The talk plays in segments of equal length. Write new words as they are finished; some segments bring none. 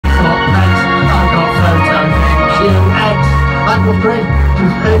life of great,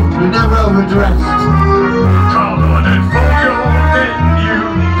 we never overdressed. Come on and for your menu,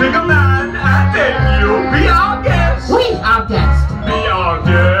 pick a man and then you'll be our guest. We are guest. Be our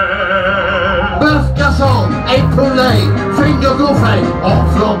guest. Birth Gasol, April Lay, Finger Buffet, or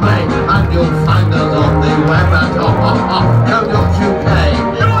Flambé, and you'll find us on the web at co.uk.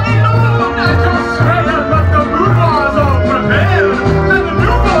 You're alone at your square, but the mood was all prepared. And the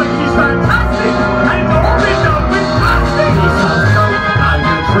new boy, he's fantastic, and it's all been done with plastic. He sells coke and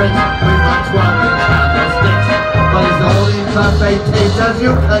a drink with much welding candlesticks, but it's all in perfect taste as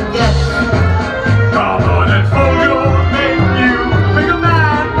you can guess. Come on and fold your menu, pick a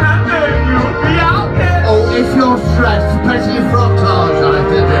man, and then you'll be our guest. Oh, if you're stressed, especially from cars, I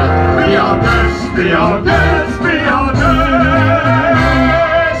did it. Be our guest, be our guest, be our guest.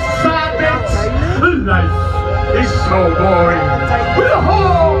 Sad bits. Life is so boring. With a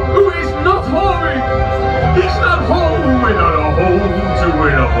whore who is not whoring. He's not home without a home to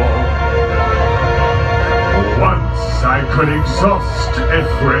win a home. Once I could exhaust a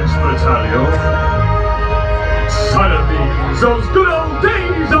French battalion. Suddenly, those good old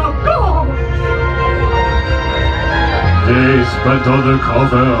days are gone. They spent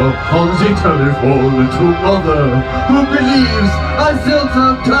undercover on the telephone to mother, who believes I still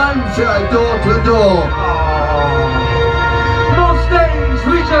sometimes try door to door. Most days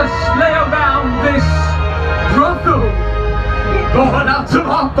we just lay around this brothel. Born out of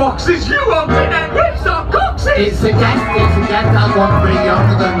our boxes, you open and rips our coxes. It's a guest that wants to be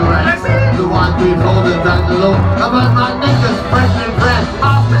younger than the rest. The one we've older than the law. About my niggas, fresh and fresh.